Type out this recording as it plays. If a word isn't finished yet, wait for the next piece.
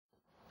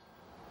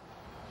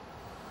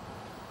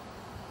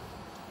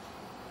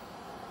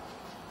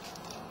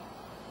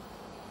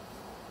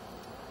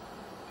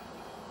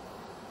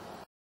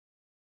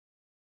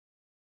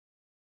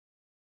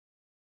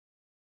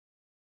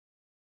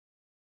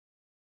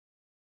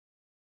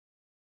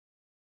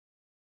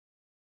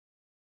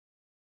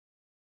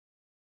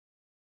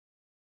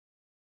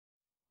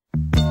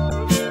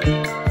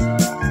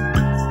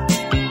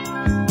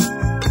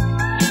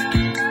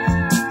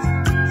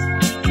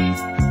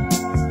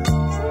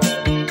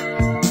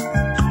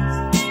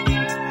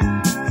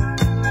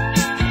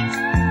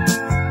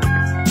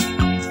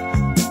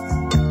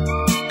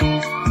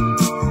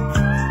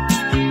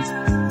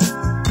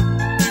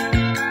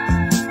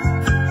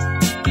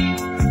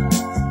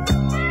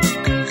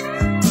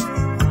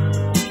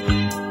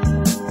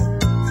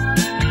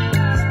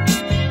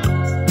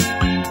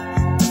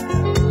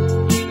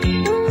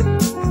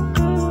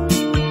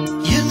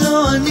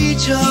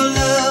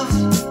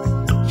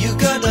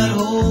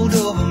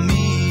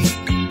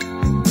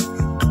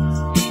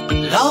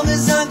long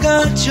as I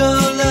got your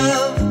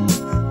love,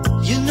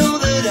 you know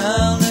that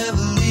I'll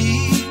never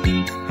leave.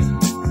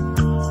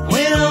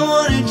 When I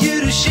wanted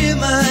you to share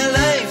my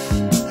life,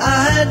 I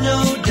had no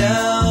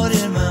doubt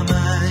in my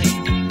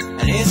mind.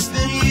 And it's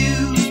been you,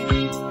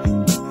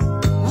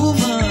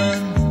 woman,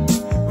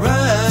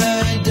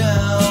 right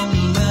down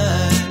the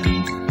line.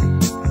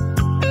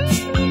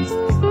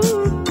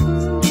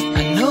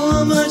 I know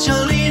how much I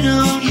lean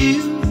on you,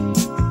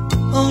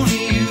 only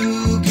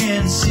you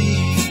can see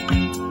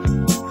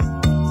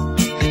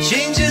the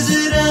changes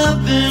that I've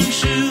been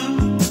through.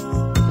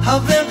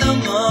 I've left a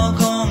mark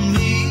on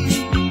me.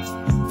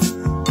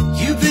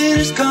 You've been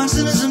as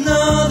constant as a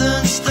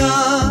northern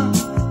star,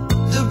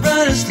 the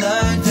brightest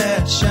light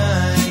that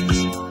shines.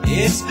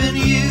 It's been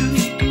you,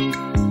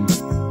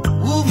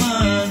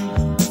 woman,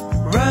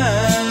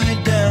 right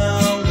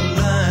down the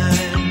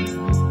line.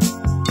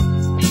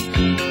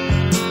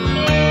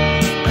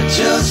 I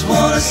just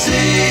wanna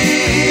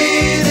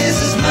say this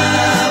is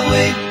my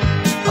way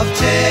of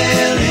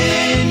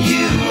telling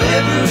you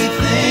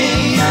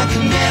everything I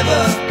can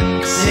never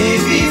say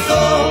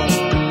before.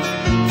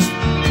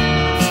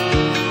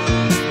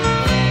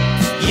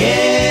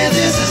 Yeah,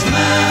 this is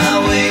my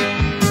way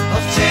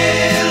of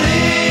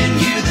telling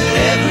you that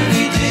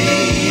every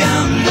day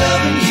I'm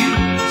loving you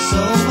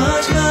so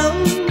much more.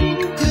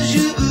 'Cause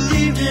you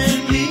believed in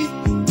me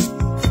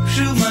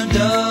through my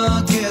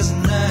darkest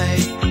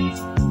night.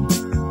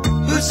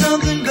 Put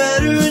something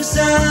better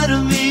inside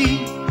of me.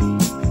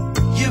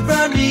 You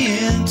brought me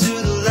into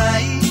the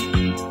light.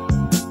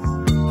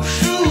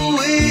 Threw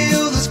away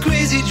all those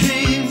crazy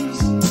dreams,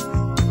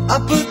 I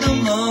put them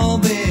all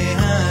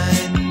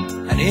behind.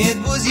 And it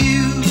was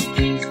you,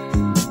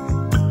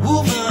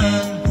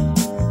 woman,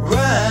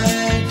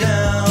 right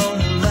down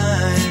the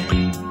line.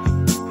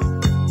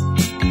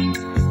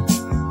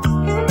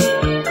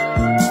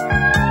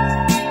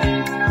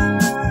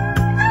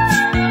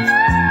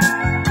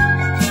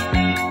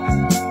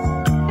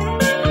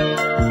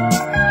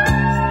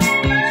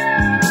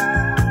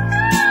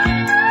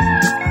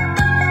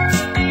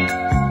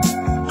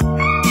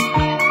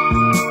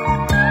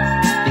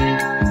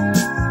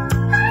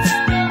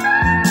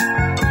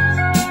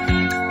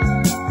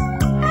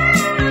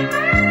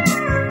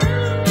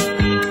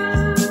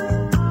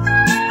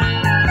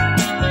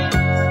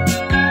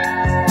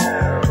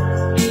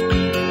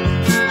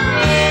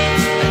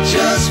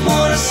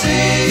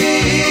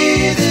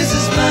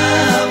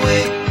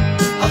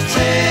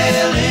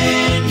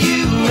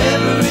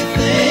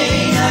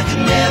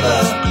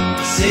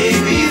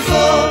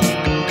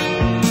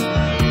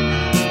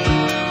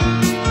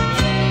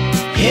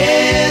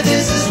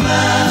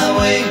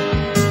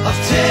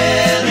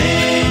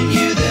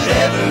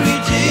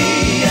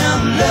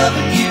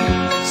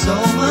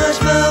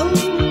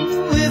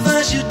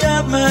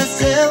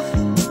 Myself,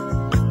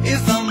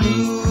 if I'm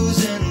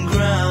losing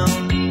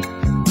ground,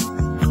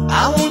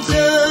 I won't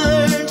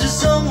turn to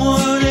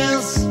someone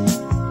else.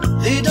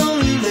 They'd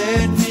only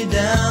let me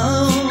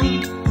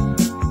down.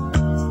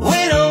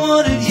 When I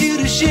wanted you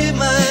to share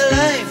my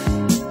life,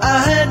 I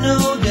had no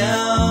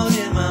doubt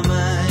in my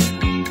mind.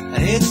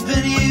 And it's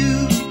been you,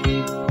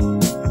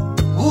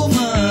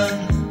 woman,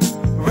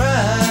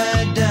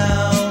 right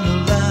down the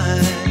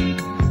line.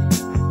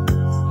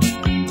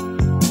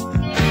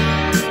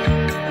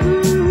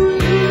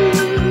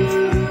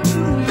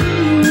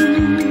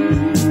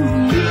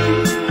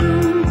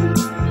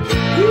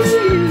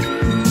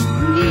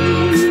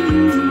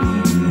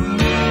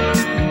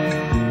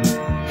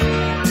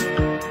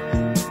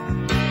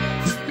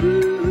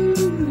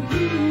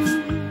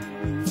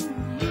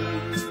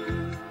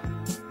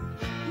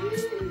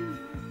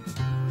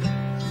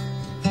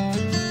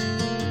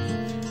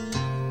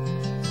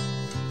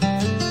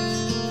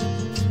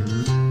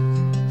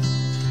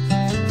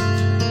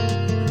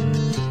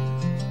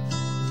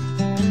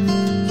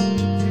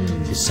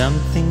 There's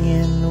something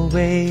in the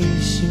way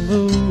she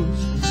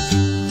moves,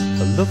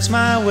 or looks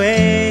my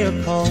way or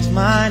calls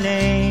my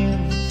name,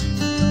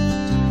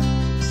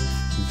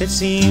 that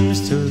seems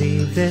to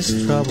leave this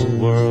troubled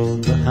world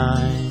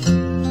behind.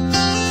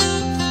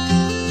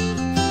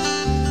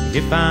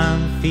 If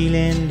I'm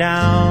feeling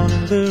down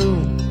and blue,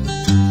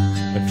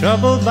 or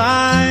troubled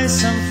by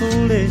some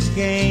foolish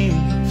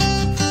game,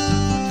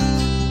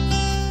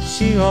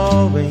 she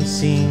always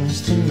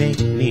seems to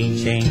make me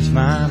change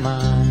my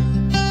mind.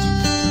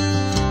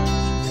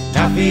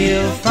 I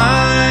feel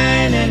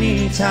fine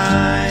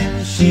anytime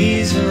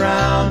she's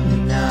around me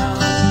now.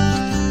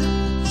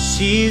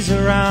 She's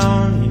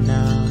around me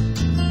now,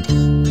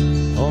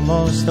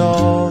 almost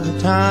all the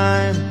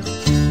time.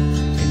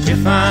 And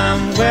if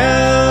I'm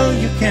well,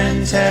 you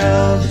can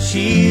tell that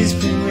she's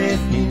been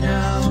with me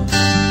now.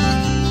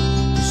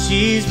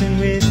 She's been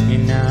with me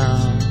now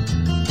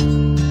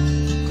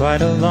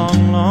quite a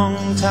long,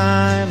 long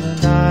time,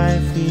 and I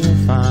feel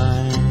fine.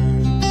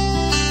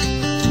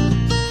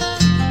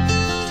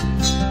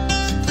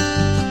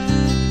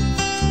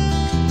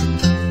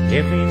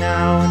 Every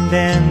now and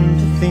then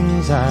the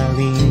things I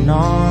lean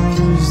on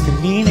lose the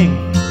meaning,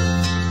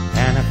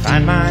 and I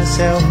find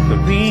myself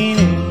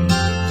careening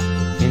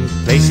in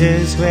places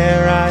places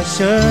where I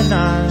should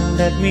not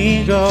let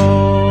me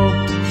go.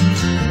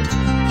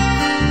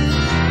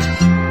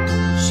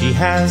 She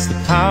has the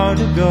power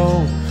to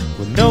go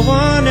where no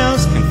one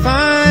else can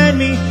find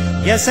me.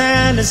 Yes,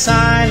 and to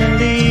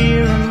silently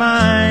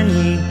remind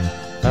me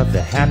of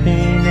the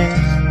happiness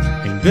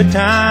and good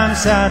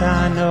times that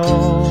I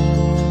know.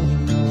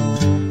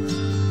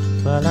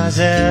 Well, I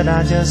said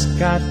I just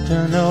got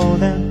to know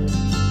them.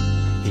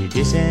 It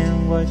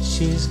isn't what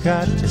she's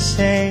got to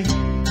say,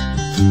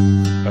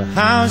 or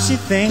how she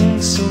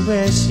thinks, or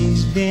where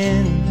she's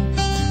been.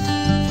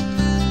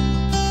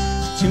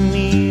 To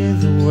me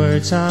the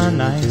words are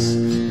nice,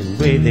 the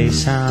way they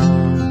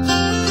sound.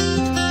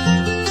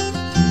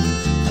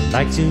 I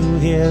like to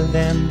hear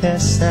them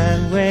best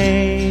that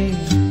way.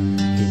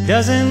 It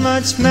doesn't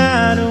much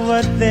matter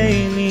what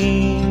they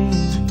mean,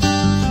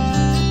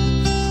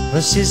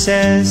 but she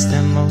says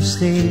them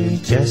mostly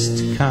just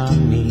to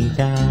calm me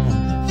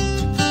down.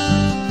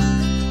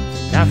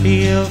 I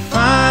feel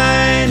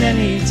fine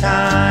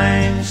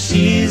anytime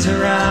she's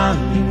around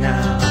me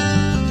now.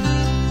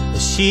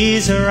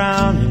 She's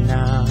around me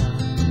now,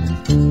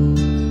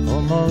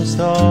 almost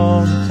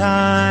all the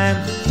time.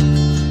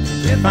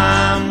 If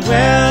I'm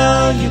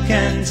well, you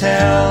can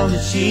tell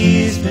that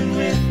she's been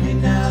with me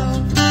now.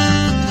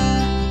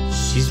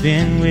 She's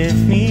been with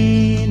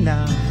me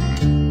now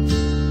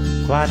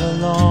quite a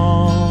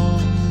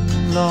long,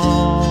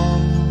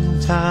 long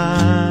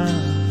time.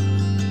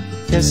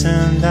 Yes,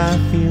 and I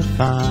feel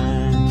fine.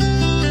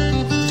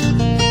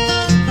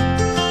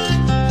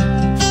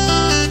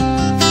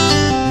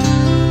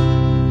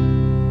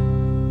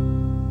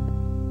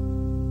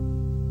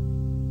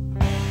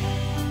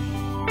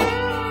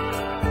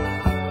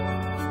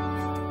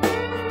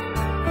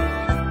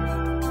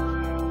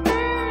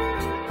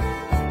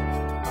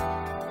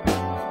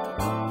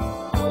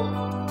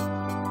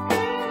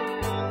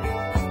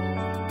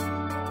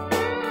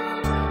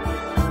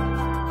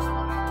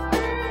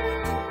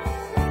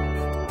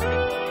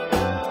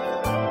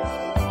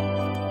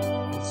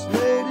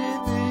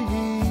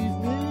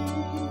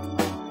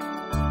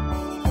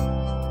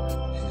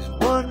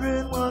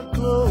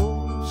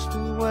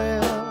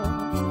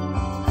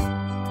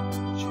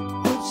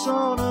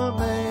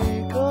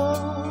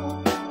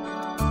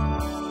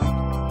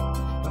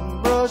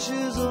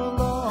 Brushes her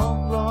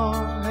long,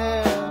 long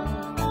hair,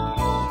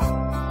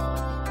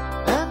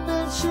 and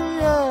then she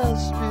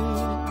asked me,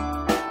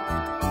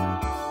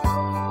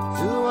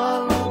 do I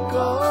look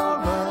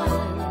alright?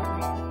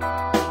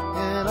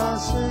 And I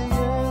say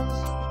yes,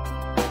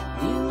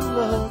 you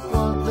look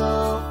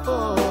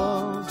wonderful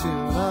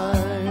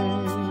tonight.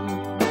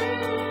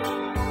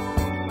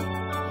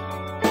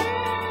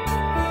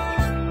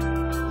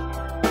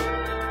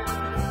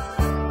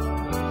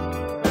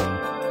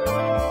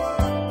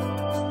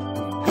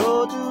 Go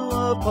to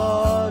a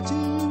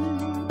party,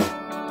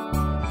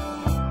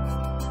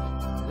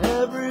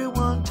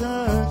 everyone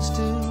turns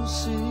to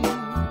see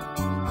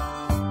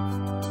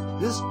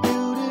this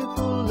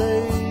beautiful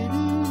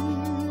lady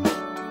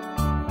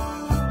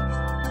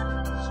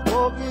is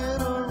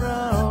walking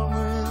around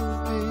with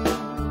me.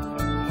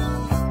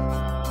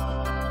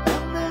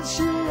 And then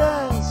she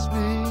asked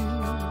me,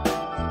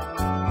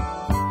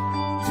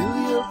 do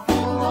you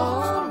feel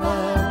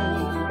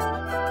alright?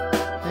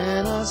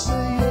 And I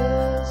say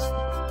yes,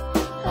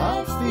 I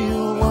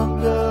feel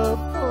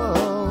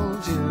wonderful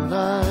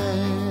tonight.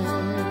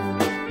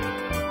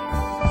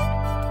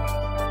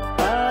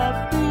 I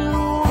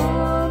feel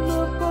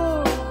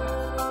wonderful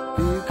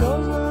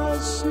because I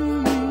see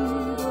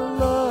the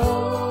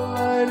love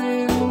right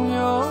in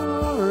your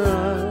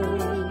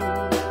eyes,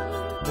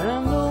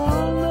 and the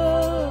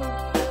wonder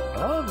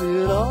of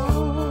it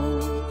all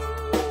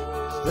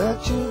is that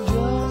you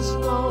just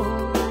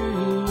don't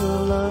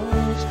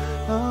realize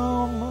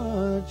how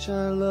much I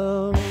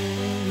love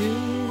you.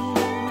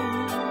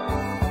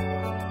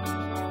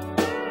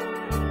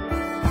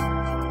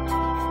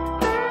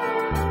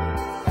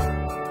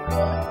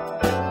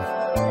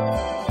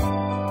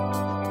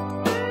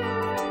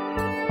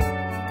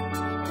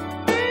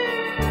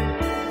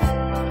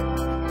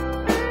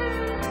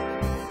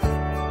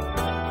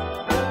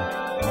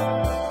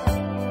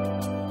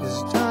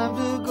 It's time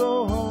to go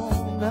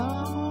home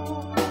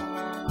now,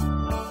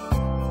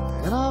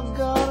 and I've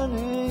got an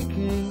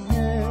aching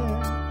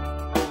head.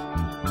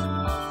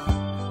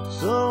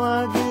 So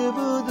I give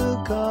her the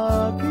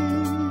car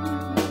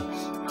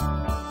keys,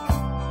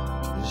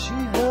 and she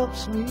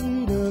helps me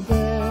to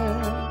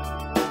bed.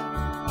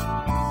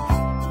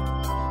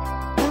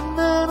 And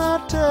then I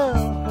tell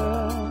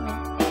her,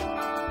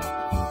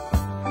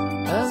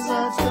 as I